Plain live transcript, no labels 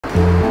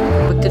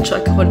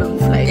magcha-check ako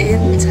ng flight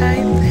in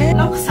Taipei.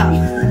 Laksang.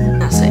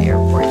 Nasa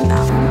airport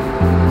na ako.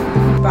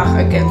 Back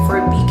again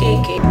for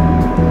BKK.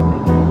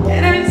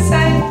 And I'm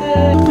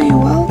excited. You're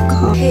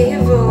welcome. Hey,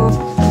 Vo.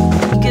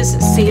 Because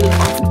sail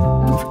off.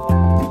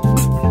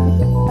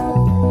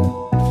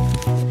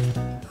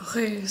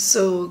 Okay,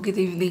 so good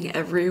evening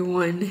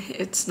everyone.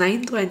 It's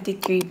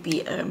 9:23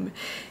 p.m.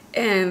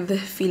 And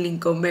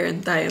feeling ko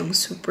meron tayong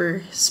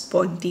super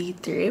sponty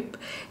trip.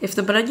 If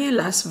napanood niyo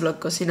yung last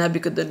vlog ko, sinabi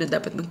ko doon na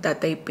dapat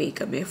magta-Taipei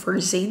kami for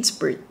Zhayne's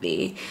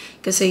birthday.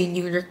 Kasi yun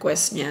yung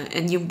request niya.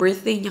 And yung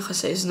birthday niya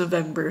kasi is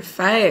November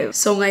 5.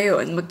 So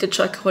ngayon,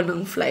 magta-check ako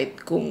ng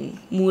flight kung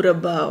mura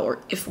ba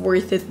or if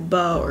worth it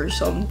ba or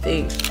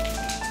something.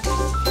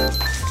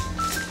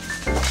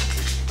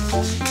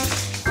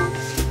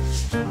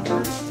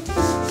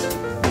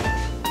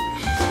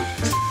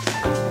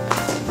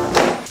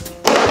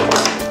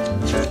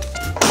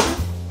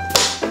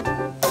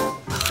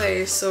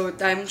 Okay, so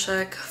time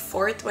check,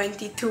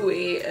 4:22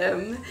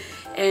 a.m.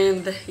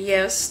 And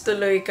yes,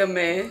 tuloy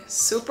kami.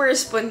 Super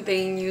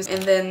spontaneous.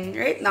 And then,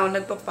 right now,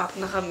 nagpapack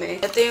na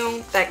kami. Ito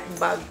yung tech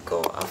bag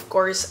ko. Of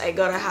course, I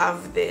gotta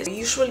have this.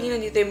 Usually,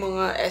 nandito yung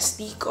mga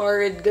SD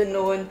card,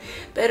 ganun.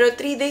 Pero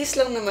 3 days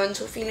lang naman,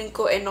 so feeling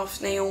ko enough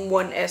na yung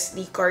 1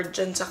 SD card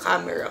dyan sa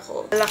camera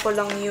ko. Dala ko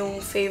lang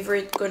yung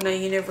favorite ko na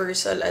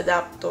universal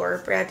adapter.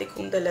 Prati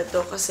kong dala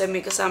to kasi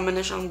may kasama na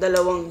siyang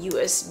 2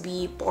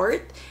 USB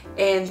port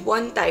and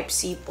 1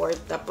 Type-C port.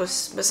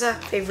 Tapos, basta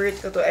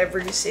favorite ko to ever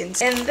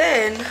since. And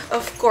then,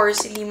 of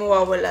course, hindi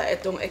mawawala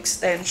itong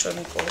extension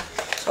ko.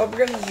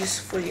 Sobrang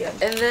useful yan.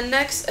 And then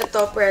next,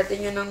 ito, pwede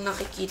nyo nang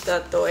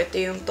nakikita to. Ito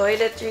yung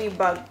toiletry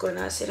bag ko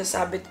na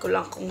sinasabit ko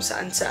lang kung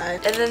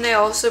saan-saan. And then I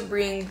also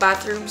bring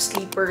bathroom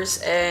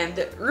sleepers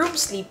and room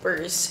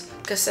sleepers.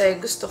 Kasi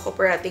gusto ko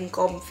parating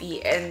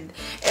comfy and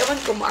ewan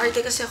ko,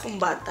 maarte kasi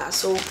akong bata.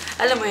 So,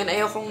 alam mo yun,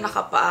 ayokong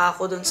nakapaa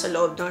ako dun sa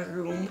loob ng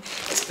room.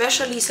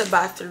 Especially sa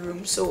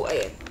bathroom. So,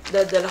 ayan,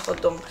 dadala ko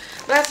tong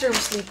bathroom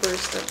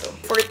sleepers na to.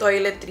 For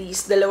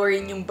toiletries, dalawa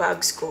rin yung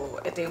bags ko.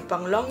 Ito yung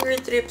pang longer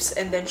trips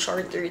and then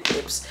shorter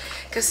trips.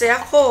 Kasi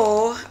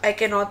ako, I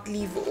cannot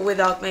live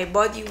without my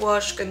body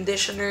wash,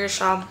 conditioner,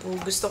 shampoo.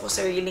 Gusto ko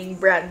sariling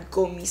brand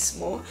ko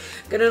mismo.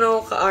 Ganun ako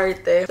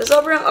ka-arte. So,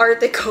 sobrang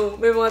arte ko.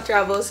 May mga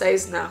travel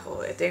size na ako.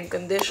 Ito yung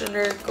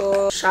conditioner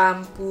ko,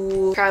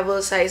 shampoo,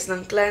 travel size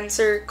ng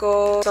cleanser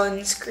ko,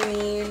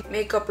 sunscreen,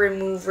 makeup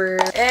remover,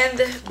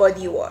 and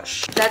body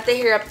wash. Dati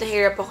hirap na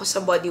hirap ako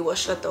sa body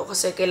wash na to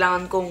kasi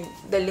kailangan kong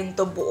dalhin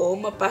to buo,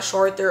 mapa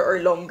shorter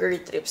or longer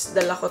trips.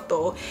 Dala ko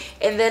to.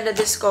 And then,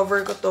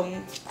 na-discover ko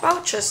tong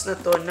pouches na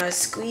to na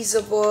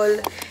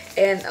squeezable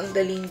and ang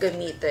daling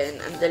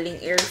gamitin. Ang daling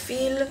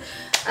airfill.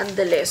 Ang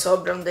dali.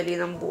 Sobrang dali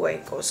ng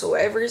buhay ko. So,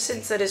 ever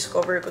since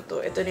na-discover ko to,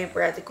 ito na yung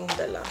parati kong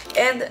dala.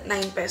 And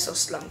 9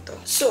 pesos lang to.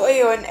 So,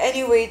 ayun.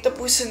 Anyway,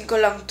 tapusin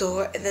ko lang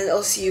to. And then,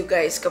 I'll see you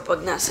guys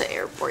kapag nasa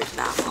airport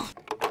na ako.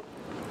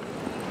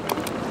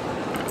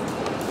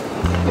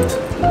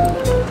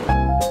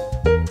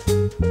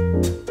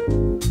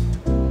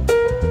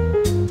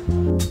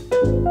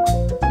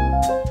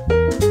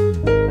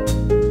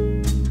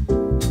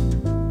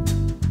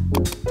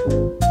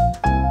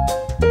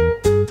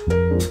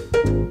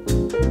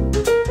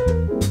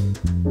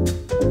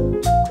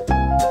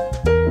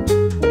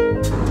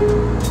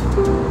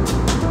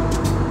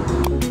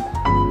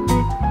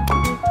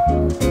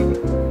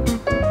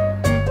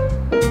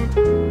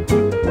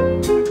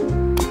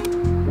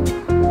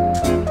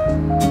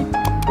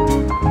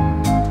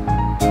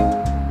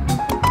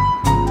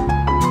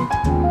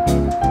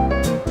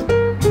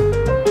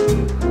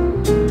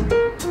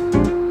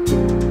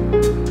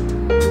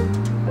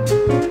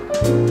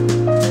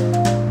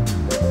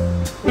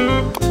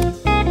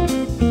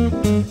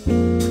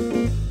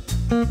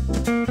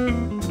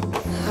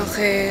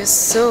 Okay,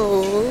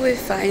 so we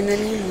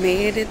finally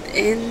made it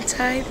in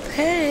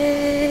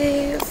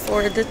Taipei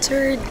for the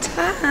 3rd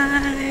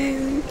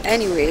time.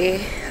 Anyway,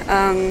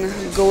 ang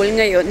goal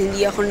ngayon,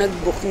 hindi ako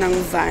nag-book ng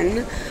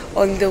van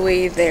on the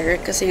way there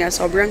kasi nga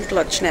sobrang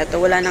clutch na ito.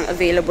 Wala nang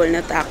available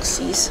na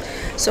taxis.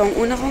 So, ang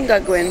una kong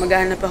gagawin,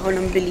 maghanap ako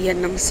ng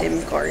bilihan ng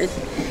SIM card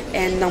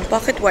and ng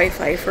pocket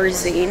wifi for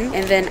Zhayne.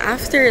 And then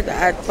after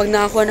that, pag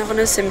nakakuha na ako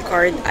ng SIM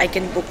card, I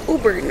can book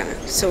Uber na.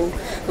 So,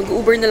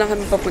 mag-Uber na lang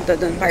kami papunta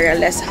doon para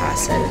less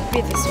hassle.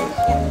 With this one.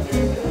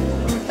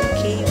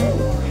 Okay.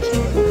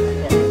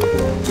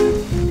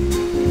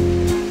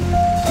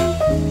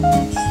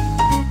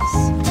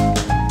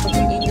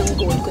 Yun yung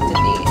goal ko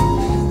today.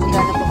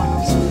 Maghanap ako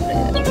ng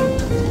sombrero.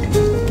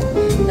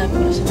 Dami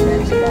ko na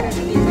sombrero sa bahay.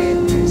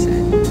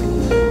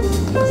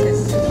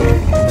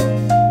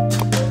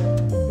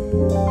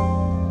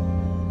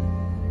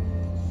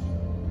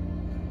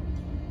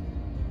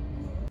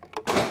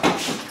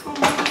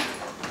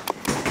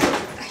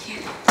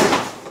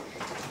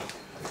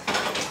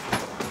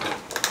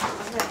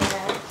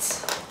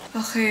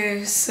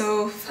 Okay,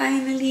 so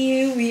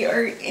finally, we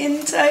are in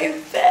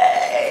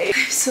Taipei.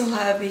 I'm so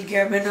happy.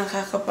 Grabe,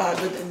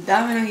 nakakapagod. Ang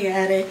dami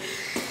nangyari.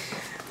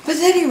 But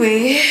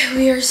anyway,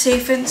 we are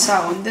safe and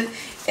sound.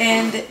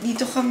 And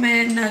dito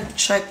kami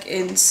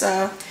nag-check-in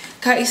sa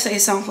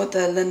kaisa-isang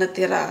hotel na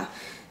natira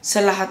sa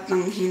lahat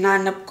ng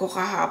hinanap ko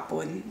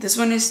kahapon. This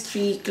one is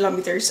 3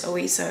 kilometers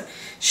away sa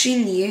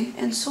Zhayne.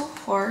 And so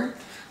far,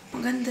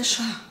 maganda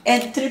siya.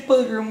 And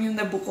triple room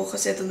yung nabook ko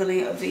kasi ito na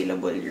lang yung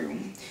available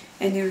room.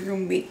 And yung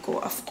roommate ko,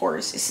 of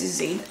course, is si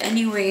Zhayne.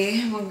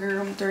 Anyway,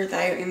 mag-room tour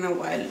tayo in a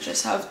while.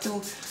 Just have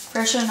to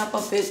freshen up a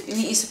bit.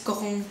 Iniisip ko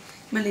kung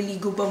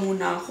maliligo ba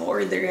muna ako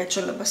or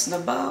diretso labas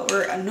na ba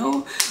or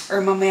ano.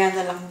 Or mamaya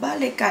na lang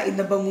balik. Kain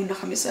na ba muna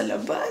kami sa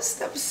labas.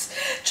 Tapos,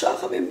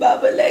 tsaka kami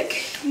babalik.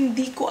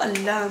 Hindi ko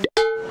alam.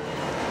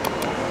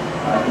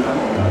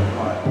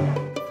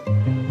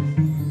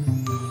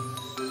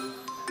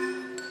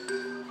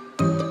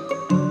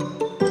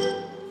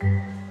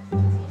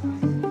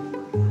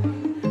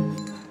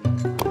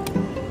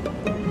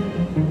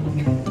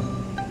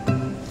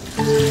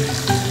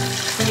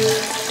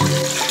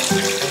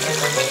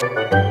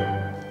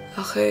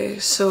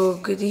 Okay, so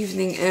good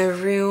evening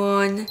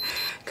everyone.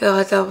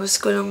 Kakatapos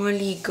ko lang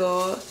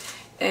maligo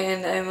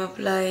and I'm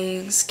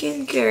applying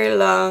skincare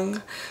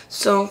lang.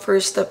 So, ang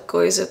first step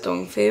ko is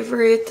itong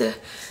favorite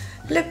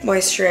lip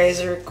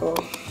moisturizer ko.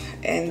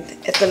 And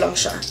ito lang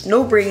siya.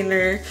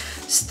 No-brainer.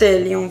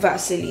 Still, yung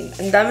Vaseline.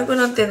 Ang dami ko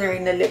nang tinry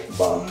na lip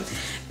balm.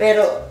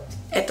 Pero,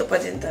 ito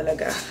pa din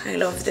talaga. I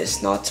love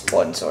this. Not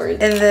sponsored.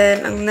 And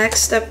then, ang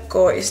next step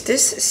ko is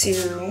this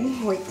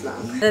serum. Wait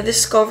lang.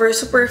 Na-discover,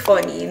 super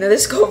funny.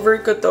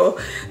 Na-discover ko to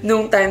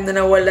nung time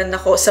na nawalan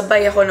ako.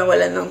 Sabay ako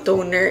nawalan ng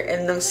toner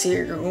and ng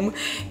serum.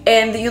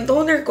 And yung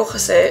toner ko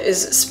kasi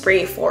is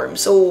spray form.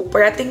 So,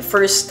 parating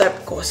first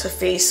step ko sa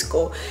face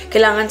ko,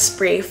 kailangan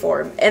spray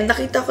form. And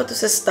nakita ko to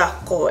sa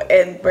stock ko.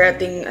 And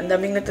parating, ang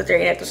daming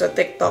nagtatry na ito sa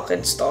TikTok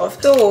and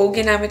stuff. So,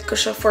 ginamit ko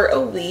siya for a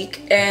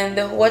week.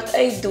 And what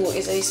I do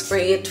is I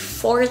spray it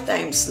 4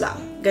 times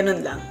lang.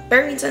 Ganun lang.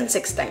 Pero minsan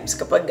 6 times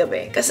kapag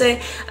gabi.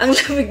 Kasi ang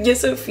lamig niya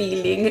sa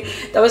feeling.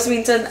 Tapos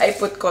minsan I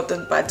put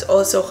cotton pads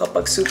also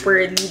kapag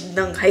super need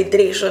ng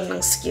hydration ng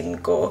skin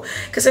ko.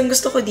 Kasi ang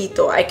gusto ko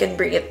dito, I can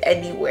bring it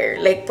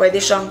anywhere. Like, pwede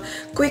siyang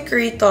quick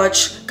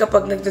retouch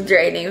kapag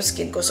nagda-dry na yung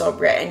skin ko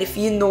sobra. And if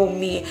you know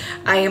me,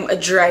 I am a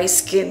dry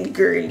skin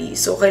girly.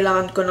 So,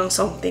 kailangan ko ng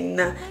something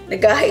na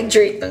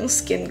nag-hydrate ng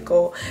skin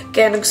ko.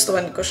 Kaya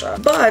nagustuhan ko siya.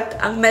 But,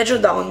 ang medyo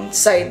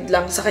downside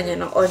lang sa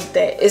kanya ng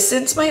onte is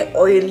since may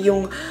oil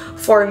yung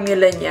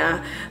formula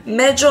niya,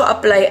 medyo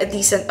apply a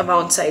decent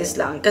amount size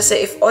lang.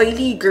 Kasi if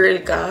oily girl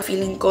ka,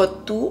 feeling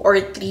ko 2 or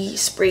 3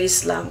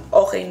 sprays lang,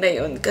 okay na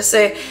yun.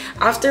 Kasi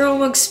after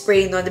mo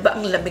mag-spray, no, di ba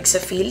ang lamig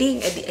sa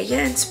feeling? Eh di,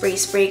 ayan,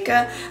 spray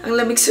ka, ang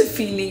lamig sa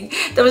feeling.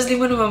 Tapos di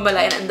mo naman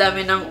malayan, ang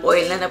dami ng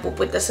oil na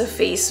napupunta sa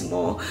face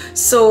mo.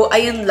 So,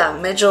 ayun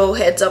lang, medyo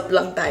heads up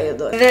lang tayo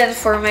doon. Then,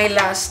 for my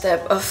last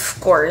step, of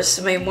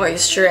course, my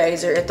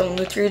moisturizer, itong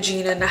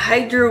Neutrogena na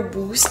Hydro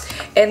Boost.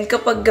 And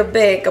kapag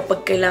gabi,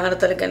 kapag kailangan na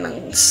talaga ng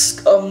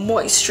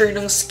moisture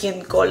ng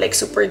skin ko, like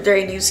super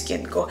dry na yung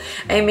skin ko,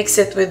 I mix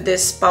it with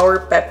this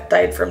Power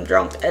Peptide from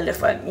Drunk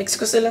Elephant. Mix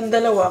ko silang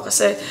dalawa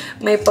kasi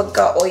may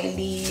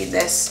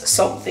pagka-oiliness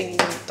something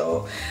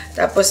dito.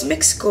 Tapos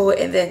mix ko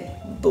and then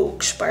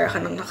books, para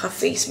ka nang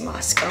naka-face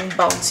mask. Ang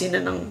bouncy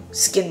na ng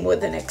skin mo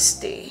the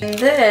next day. And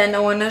then, I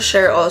wanna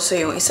share also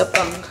yung isa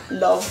pang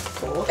love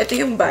ko. Ito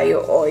yung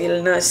bio oil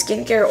na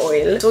skincare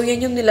oil. So,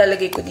 yan yung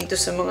nilalagay ko dito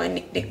sa mga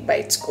nick-nick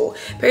bites ko.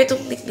 Pero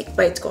itong nick-nick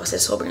bites ko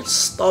kasi sobrang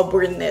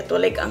stubborn neto.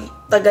 Like, ang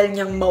tagal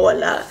niyang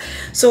mawala.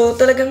 So,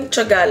 talagang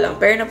tiyaga lang.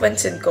 Pero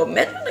napansin ko,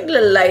 medyo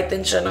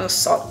nagla-lighten siya ng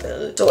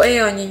subtle. So,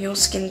 ayun, yun yung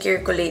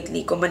skincare ko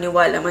lately. Kung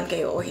maniwala man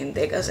kayo o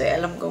hindi. Kasi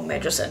alam ko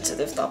medyo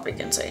sensitive topic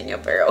yan sa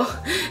inyo. Pero,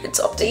 it's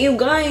up to you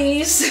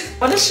guys.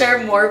 I wanna share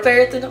more.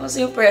 Pero ito na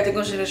kasi yung pwede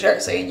kong share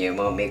sa inyo. Yung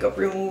mga makeup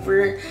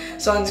remover,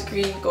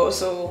 sunscreen ko.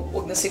 So,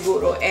 huwag na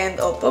siguro. And,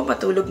 opo,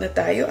 matulog na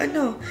tayo.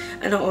 Anong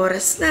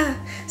oras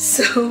na?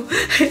 So,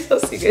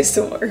 I'll see you guys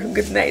tomorrow.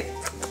 Good night.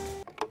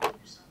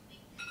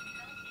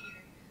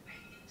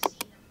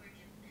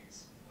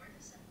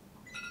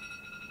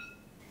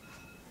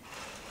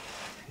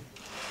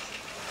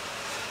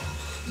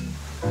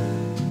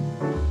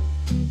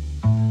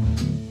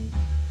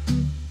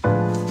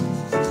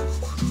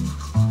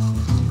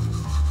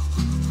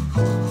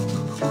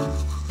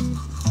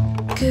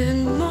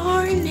 Good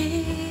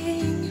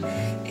morning!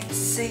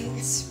 It's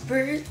Zayn's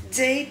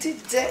birthday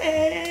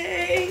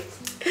today!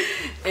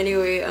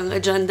 Anyway, ang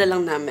agenda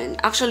lang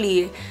namin.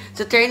 Actually,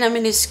 so try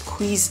namin is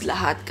squeeze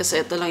lahat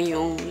kasi ito lang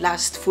yung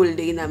last full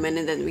day namin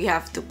and then we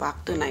have to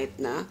pack tonight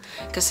na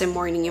kasi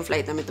morning yung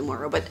flight namin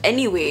tomorrow. But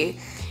anyway,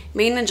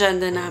 main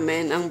agenda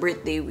namin ang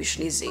birthday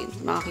wish ni Zhayne.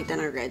 Makakita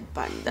ng red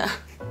panda.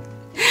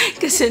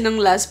 Kasi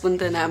nung last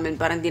punta namin,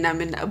 parang di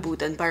namin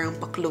naabutan, parang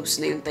pa-close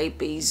na yung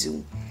Taipei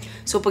Zoo.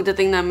 So,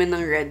 pagdating namin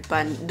ng Red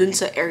Panda, dun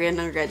sa area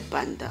ng Red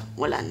Panda,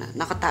 wala na.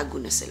 Nakatago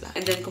na sila.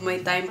 And then, kung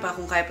may time pa,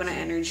 kung kaya pa ng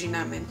energy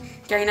namin,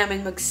 kaya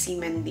namin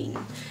mag-seamending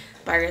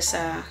para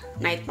sa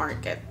night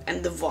market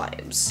and the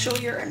vibes. Show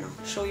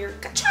your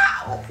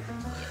kachow!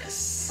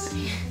 Yes!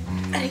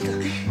 Ay, go.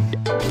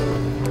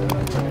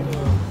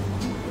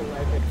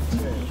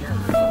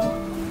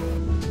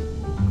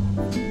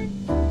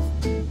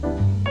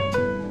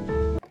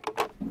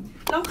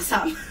 Wala ko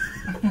kasama.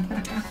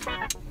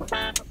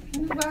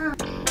 Ano ba?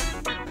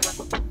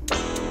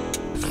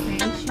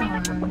 Station.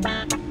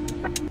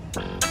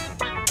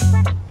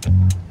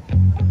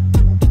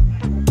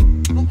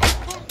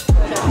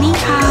 Ni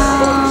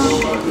hao!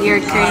 We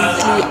are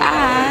currently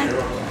at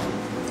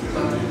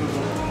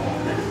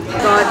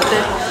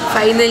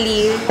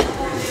finally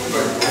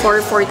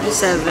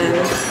 4:47.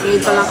 Ngayon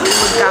pa lang kami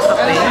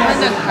magkakape.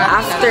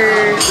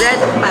 After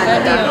Red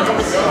Panda.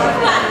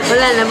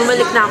 Wala na,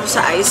 bumalik na ako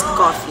sa iced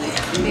coffee.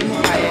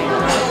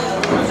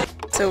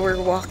 So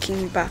we're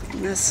walking back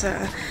na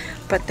sa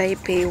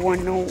Taipei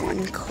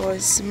 101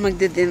 cause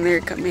magde-dinner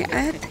kami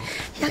at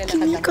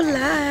Yakiniku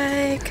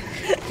like.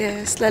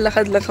 Yes,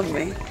 lalakad lang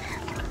kami.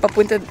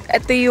 Papunta,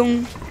 ito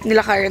yung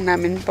nilakaran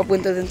namin,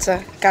 papunta dun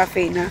sa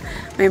cafe na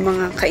may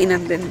mga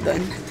kainan din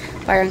dun.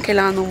 Parang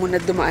kailangan mo muna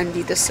dumaan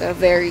dito sa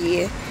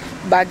very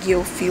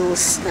Baguio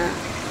feels na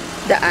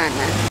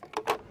daanan.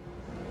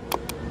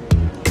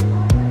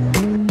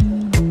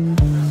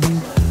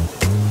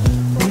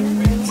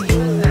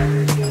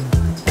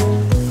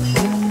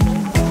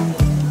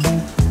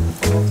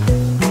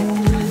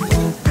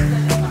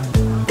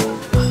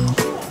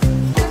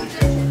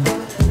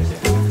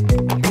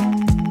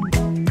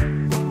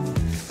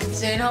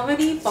 Zhayne, how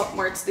many Pop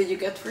Marts did you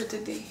get for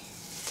today?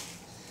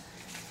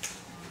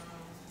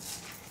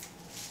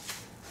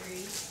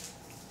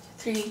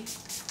 3.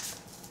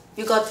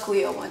 You got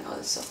Kuya one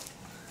also.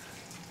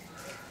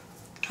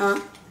 Huh?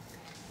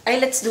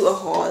 Ay, let's do a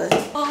haul.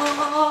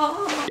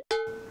 Oh.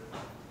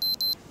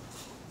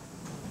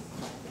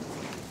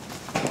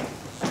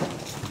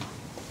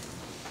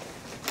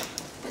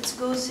 Let's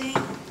go,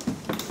 Zhayne.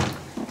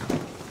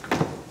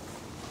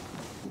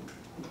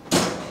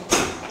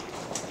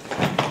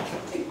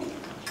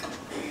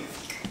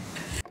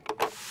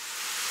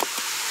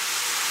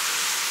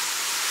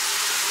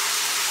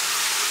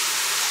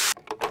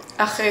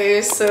 Okay,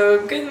 so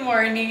good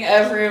morning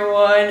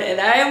everyone, and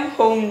I am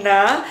home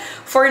na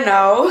for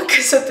now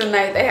kasi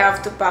tonight I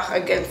have to pack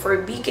again for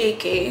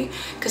BKK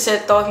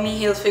kasi Tommy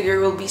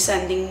Hilfiger will be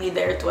sending me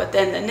there to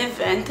attend an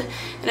event,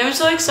 and I'm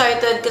so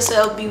excited kasi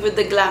I'll be with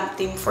the glam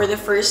team for the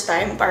first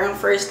time, parang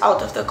first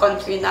out of the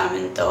country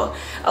namin to.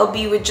 I'll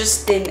be with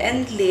Justin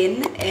and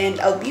Lynn, and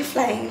I'll be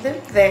flying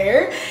them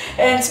there.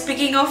 And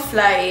speaking of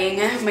flying,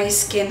 my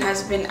skin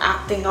has been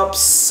acting up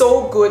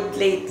so good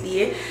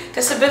lately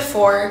kasi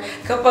before,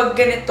 kapag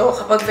ganito,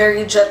 kapag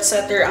very jet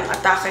setter ang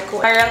atake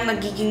ko, parang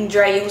nagiging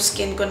dry yung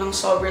skin ko ng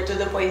sobra to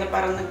the point na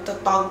parang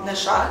nagtatog na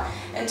siya.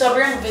 And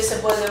sobrang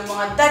visible ng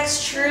mga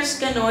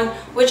textures, ganun,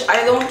 which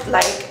I don't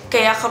like.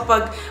 Kaya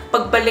kapag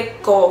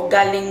pagbalik ko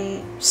galing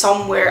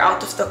somewhere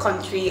out of the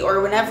country or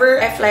whenever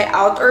I fly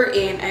out or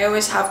in, I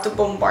always have to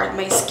bombard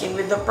my skin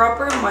with the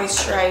proper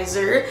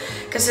moisturizer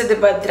kasi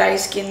diba dry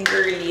skin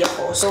girly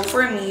ako. So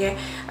for me,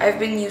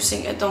 I've been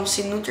using itong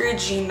si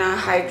Neutrogena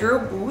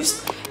Hydro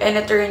Boost, and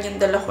ito rin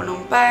yung dala ko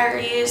ng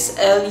Paris,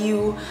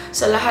 LU,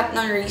 sa lahat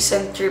ng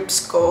recent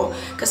trips ko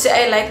kasi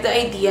I like the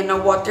idea na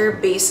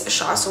water-based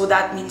siya, so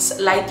that means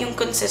light yung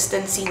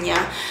consistency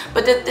niya,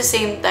 but at the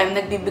same time,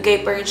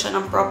 nagbibigay pa rin siya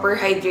ng proper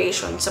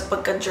hydration sa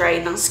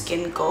pagka-dry ng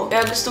skin ko.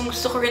 Kaya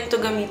gusto ko rin to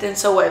gamitin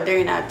sa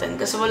weather natin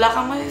kasi wala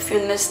kang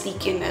ma-feel na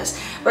stickiness,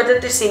 but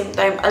at the same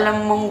time,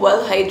 alam mong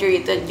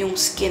well-hydrated yung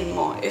skin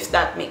mo, if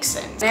that makes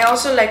sense. I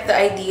also like the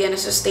idea na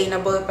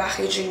sustainable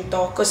packaging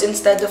to because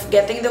instead of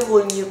getting the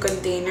whole new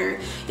container,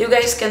 you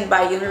guys can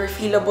buy yung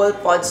refillable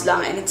pods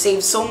lang, and it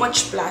saves so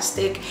much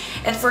plastic.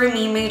 And for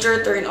me,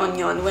 major turn on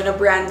yun when a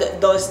brand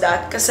does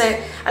that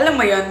kasi alam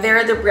mo yun,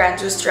 they're the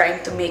brand who's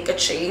trying to make a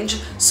change,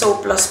 so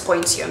plus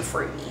points yun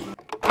for me.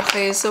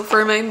 Okay, so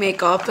for my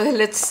makeup,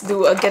 let's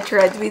do a get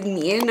ready with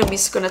me.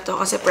 Na-miss ko na to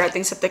kasi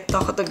parating sa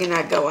TikTok ko to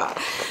ginagawa.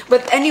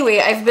 But anyway,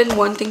 I've been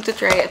wanting to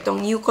try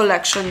itong new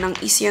collection ng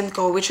Isian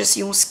ko, which is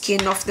yung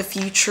Skin of the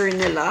Future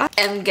nila.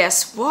 And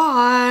guess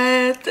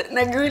what?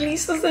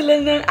 Nag-release na sila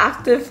ng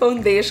active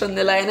foundation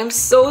nila, and I'm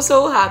so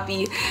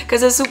happy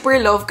kasi super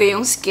love ko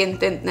yung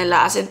skin tint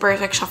nila. As in,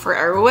 perfect siya for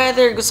our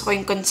weather. Gusto ko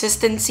yung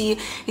consistency.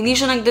 Hindi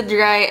siya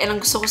nagda-dry, and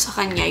ang gusto ko sa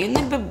kanya, yung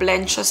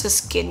nagbe-blend siya sa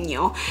skin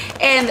nyo.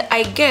 And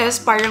I guess,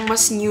 parang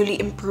mas newly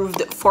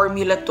improved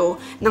formula to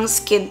ng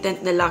skin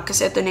tint nila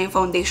kasi ito na yung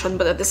foundation,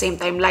 but at the same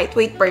time,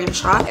 lightweight pa rin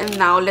siya. And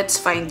now, let's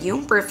find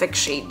yung perfect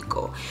shade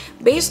ko.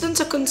 Based dun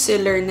sa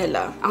concealer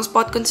nila, ang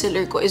spot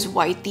concealer ko is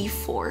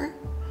YT4.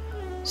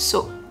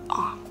 So,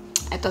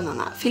 eto na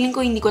nga. Feeling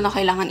ko hindi ko na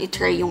kailangan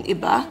i-try yung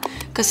iba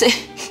kasi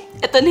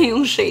ito na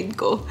yung shade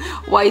ko,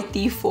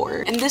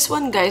 YT4. And this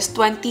one, guys,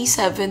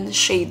 27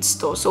 shades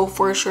to. So,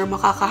 for sure,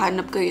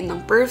 makakahanap kayo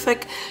ng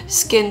perfect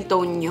skin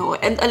tone nyo.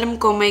 And alam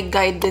ko, may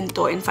guide din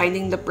to in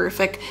finding the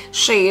perfect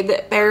shade.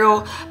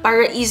 Pero,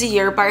 para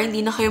easier, para hindi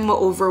na kayo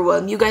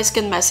ma-overwhelm, you guys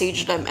can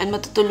message them and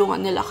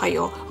matutulungan nila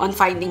kayo on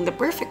finding the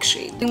perfect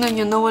shade.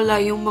 Tingnan nyo, nawala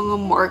yung mga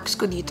marks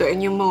ko dito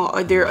and yung mga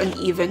other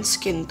uneven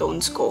skin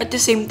tones ko. At the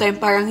same time,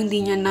 parang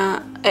hindi niya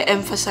na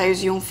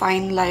emphasize yung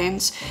fine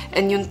lines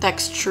and yung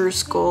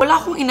textures ko. Wala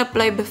akong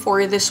in-apply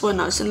before this one,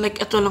 as in like,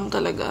 ito lang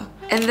talaga.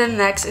 And then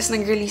next is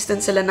nag-release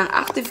din sila ng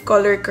active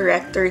color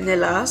corrector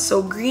nila.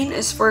 So green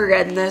is for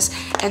redness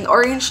and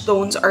orange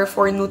tones are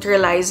for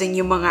neutralizing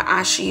yung mga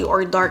ashy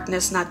or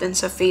darkness natin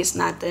sa face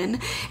natin.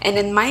 And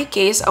in my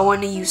case, I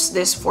wanna use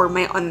this for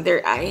my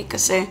under eye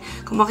kasi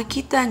kung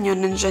makikita nyo,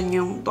 nandyan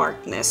yung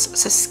darkness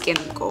sa skin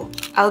ko.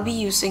 I'll be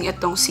using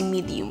itong si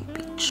medium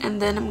peach.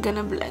 And then I'm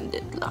gonna blend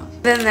it lang.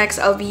 Then next,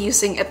 I'll be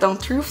using itong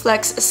True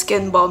Flex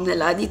Skin Balm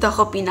nila. Dito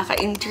ako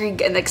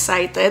pinaka-intrigued and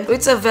excited.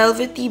 It's a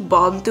velvety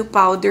balm to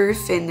powder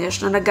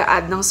finish na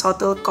nag-a-add ng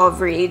subtle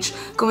coverage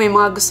kung may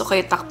mga gusto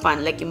kayo takpan,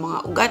 like yung mga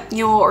ugat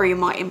nyo or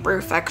yung mga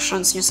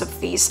imperfections nyo sa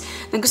face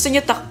na gusto nyo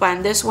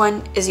takpan. This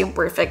one is yung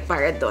perfect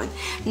para doon.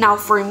 Now,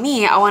 for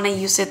me, I wanna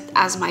use it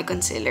as my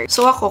concealer.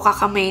 So ako,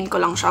 kakamayin ko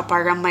lang siya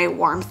para may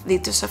warmth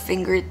dito sa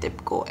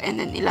fingertip ko.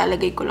 And then,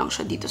 ilalagay ko lang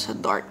siya dito sa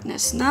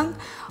darkness ng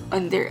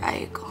under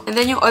eye ko. And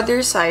then, yung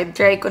other side,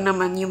 try ko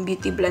naman yung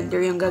beauty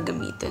blender yung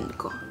gagamitin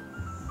ko.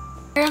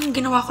 Parang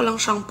ginawa ko lang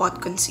siyang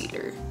pot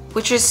concealer.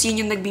 Which is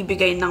yun yung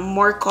nagbibigay ng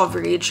more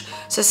coverage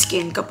sa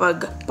skin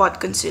kapag pot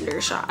concealer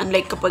siya.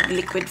 Unlike kapag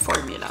liquid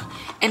formula.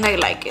 And I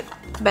like it.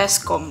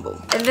 Best combo.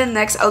 And then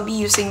next, I'll be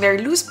using their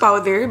loose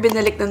powder.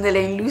 Binalik na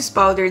nila yung loose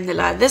powder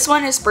nila. This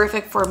one is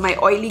perfect for my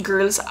oily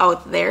girls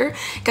out there.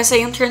 Kasi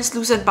yung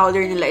translucent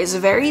powder nila is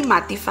very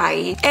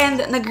mattifying.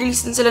 And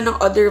nag-release din sila ng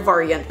other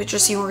variant, which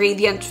is yung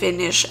radiant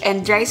finish.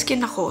 And dry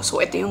skin ako.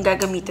 So ito yung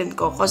gagamitin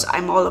ko because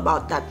I'm all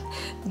about that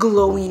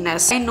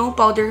glowiness. I know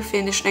powder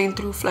finish na yung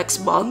True Flex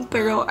Balm,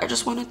 pero I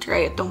just wanna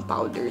try itong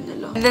powder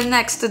nila. And then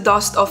next, to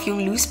dust off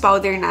yung loose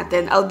powder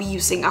natin, I'll be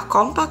using a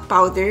compact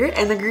powder.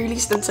 And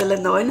nag-release din sila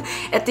nun.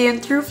 Ito yung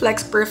True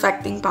Flex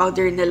Perfecting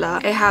Powder nila.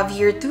 I have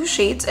here two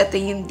shades. Ito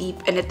yung deep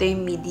and ito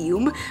yung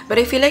medium. But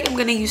I feel like I'm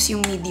gonna use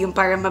yung medium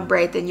para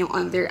ma-brighten yung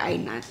under eye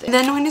natin. And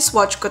then when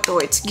I-swatch ko to,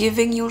 it's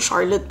giving yung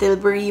Charlotte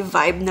Tilbury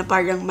vibe na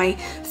parang may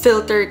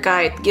filter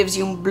ka. It gives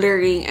yung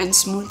blurring and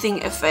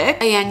smoothing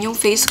effect. Ayan, yung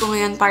face ko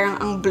ngayon parang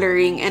ang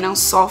blurring and ang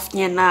soft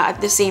niya na at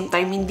the same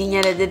time, hindi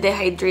niya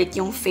na-dehydrate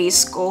yung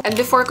face ko. And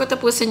before ko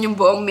tapusin yung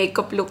buong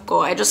makeup look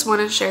ko, I just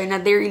wanna share na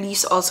they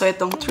release also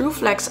itong True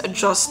Flex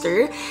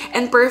Adjuster.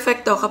 And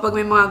perfect to kapag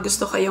may mga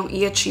gusto kayong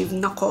i-achieve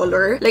na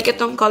color. Like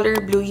itong color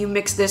blue, you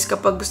mix this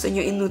kapag gusto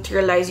nyo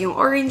in-neutralize yung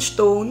orange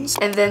tones.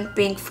 And then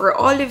pink for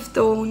olive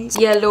tones.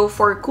 Yellow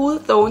for cool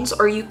tones.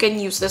 Or you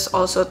can use this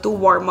also to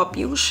warm up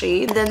yung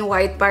shade. And then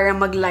white para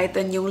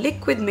mag-lighten yung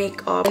liquid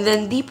makeup. And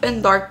then deep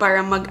and dark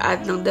para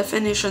mag-add ng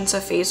definition sa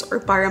face or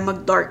para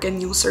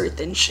mag-darken yung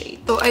certain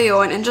shade. So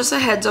ayun, and just a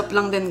heads up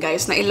lang din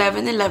guys na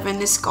 11/11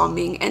 is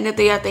coming. And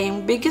ito yata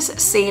yung biggest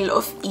sale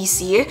of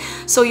EC.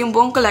 So yung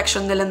buong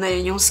collection nila na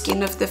yun, yung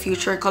Skin of the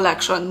Future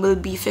collection will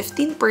be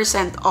 15%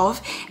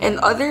 off and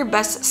other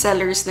best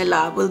sellers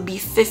nila will be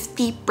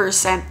 50%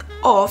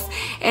 off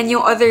and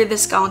yung other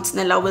discounts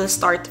nila will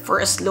start for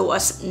as low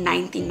as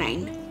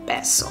 99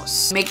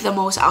 pesos. Make the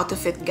most out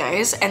of it,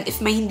 guys. And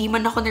if may hindi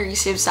man ako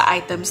na-receive sa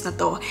items na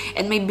to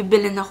and may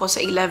bibilin ako sa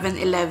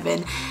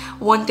 11/11,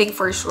 one thing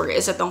for sure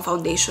is itong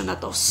foundation na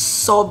to.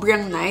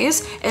 Sobrang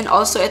nice. And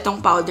also itong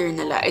powder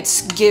nila.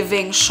 It's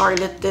giving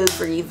Charlotte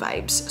Tilbury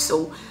vibes.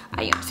 So,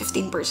 ayun,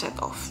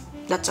 15% off.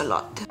 That's a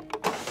lot.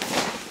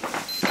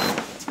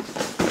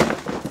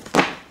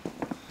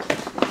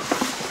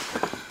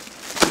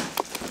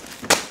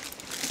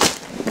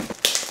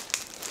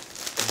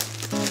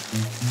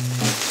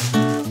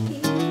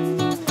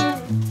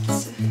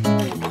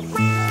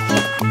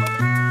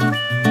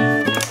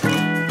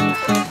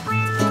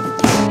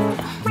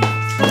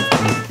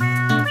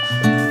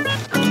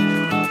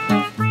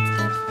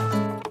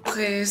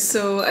 Okay,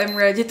 so I'm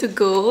ready to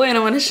go and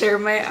I want to share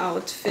my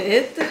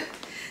outfit.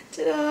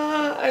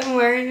 Ta-da! I'm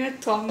wearing a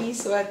Tommy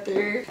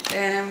sweater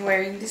and I'm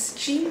wearing this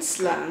jeans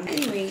lang.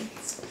 Anyway,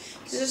 it's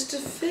just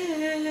a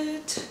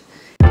fit.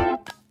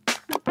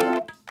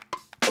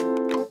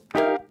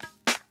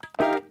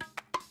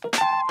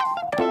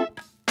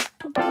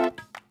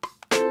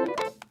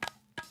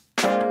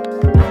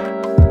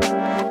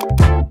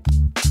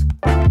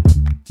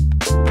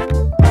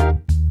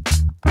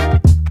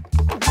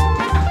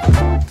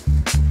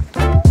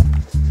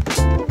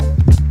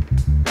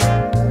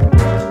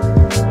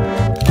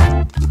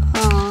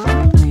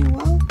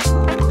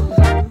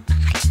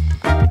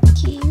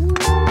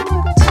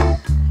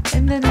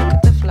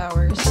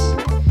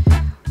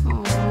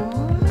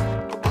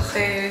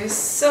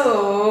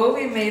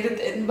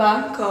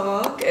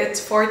 Bangkok.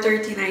 It's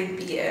 4:39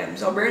 p.m.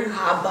 Sobrang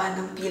haba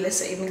ng pila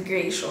sa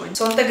immigration.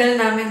 So, ang tagal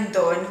namin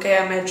doon,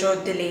 kaya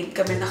medyo delayed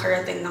kami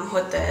nakarating ng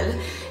hotel.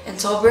 And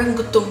sobrang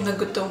gutom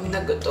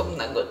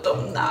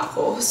na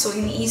ako. So,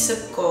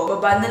 iniisip ko,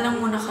 baba na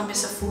lang muna kami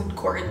sa food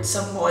court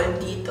sa mall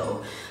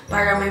dito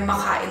para may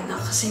makain na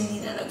kasi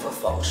hindi na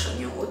nagpa-function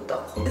yung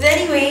utak ko. But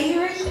anyway,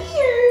 we're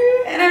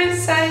here! And I'm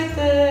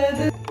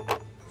excited!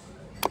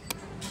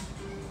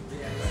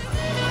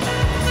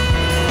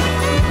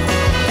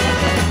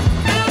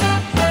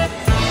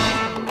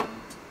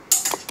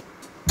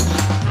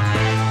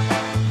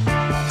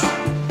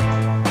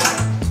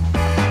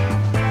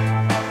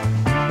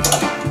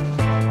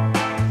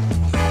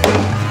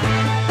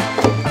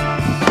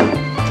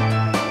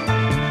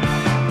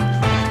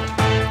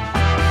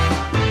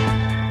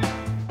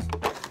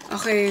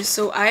 Okay,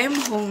 so I'm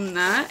home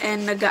na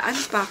and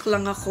nag-unpack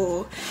lang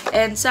ako.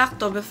 And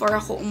sakto, before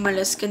ako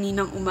umalis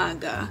kaninang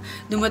umaga,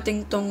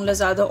 dumating tong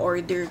Lazada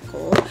order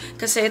ko.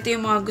 Kasi ito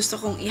yung mga gusto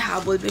kong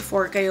ihabol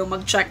before kayo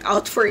mag-check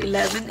out for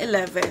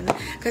 11/11.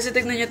 Kasi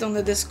tignan nyo itong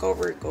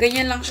na-discover ko.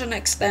 Ganyan lang siya na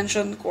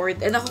extension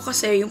cord. And ako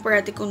kasi, yung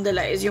parati kong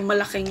dala is yung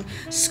malaking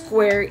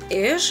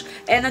square-ish.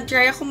 And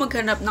nag-try ako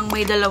maghanap ng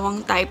may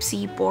dalawang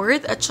Type-C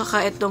port at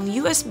saka itong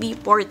USB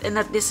port. And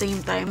at the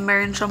same time,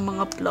 meron siyang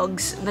mga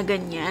plugs na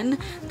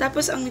ganyan.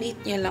 Tapos, ang liit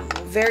niya lang.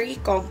 Very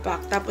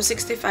compact. Tapos,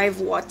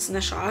 65 watts na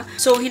siya.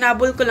 So,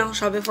 hinabol ko lang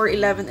siya before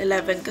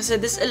 11/11. Kasi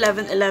this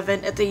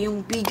 11/11, ito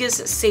yung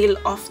biggest sale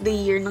of the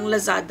year ng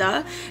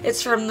Lazada.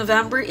 It's from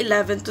November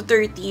 11 to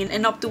 13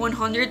 and up to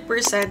 100%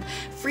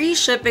 free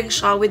shipping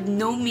siya with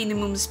no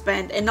minimum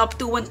spend and up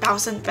to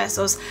 1,000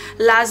 pesos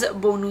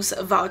LazBonus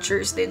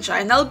Vouchers din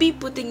siya. And I'll be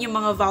putting yung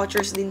mga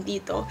vouchers din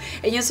dito.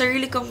 And yung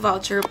sarili kong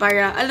voucher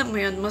para, alam mo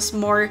yun, mas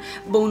more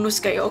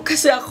bonus kayo.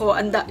 Kasi ako,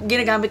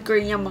 ginagamit ko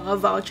rin yung mga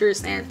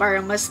vouchers na yan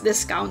para mas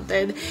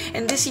discounted.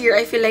 And this year,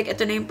 I feel like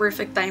ito na yung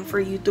perfect time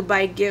for you to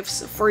buy gifts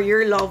for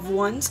your loved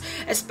ones,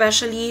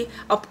 especially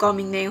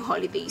upcoming na yung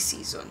holiday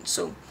season.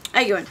 So,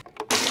 ayun.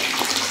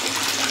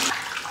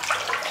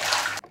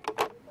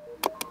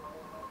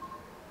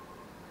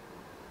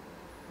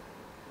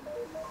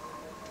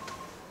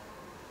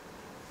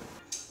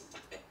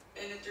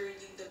 And it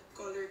turning the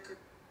color.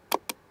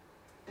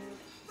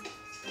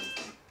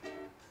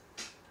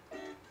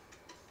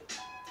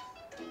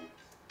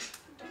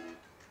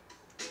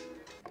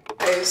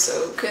 Okay,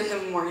 so good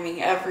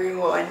morning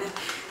everyone.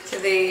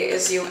 Today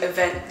is yung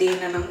event day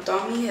na ng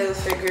Tommy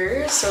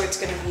Hilfiger, so it's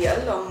gonna be a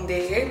long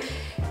day.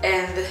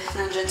 And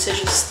nandyan si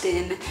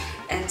Justin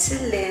and si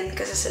Lynn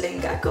kasi sila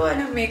yung gagawa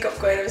ng makeup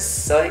ko. I'm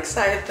so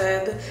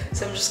excited.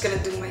 So I'm just gonna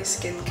do my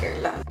skincare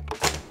lang.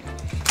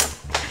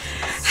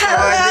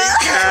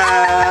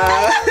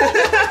 Hello!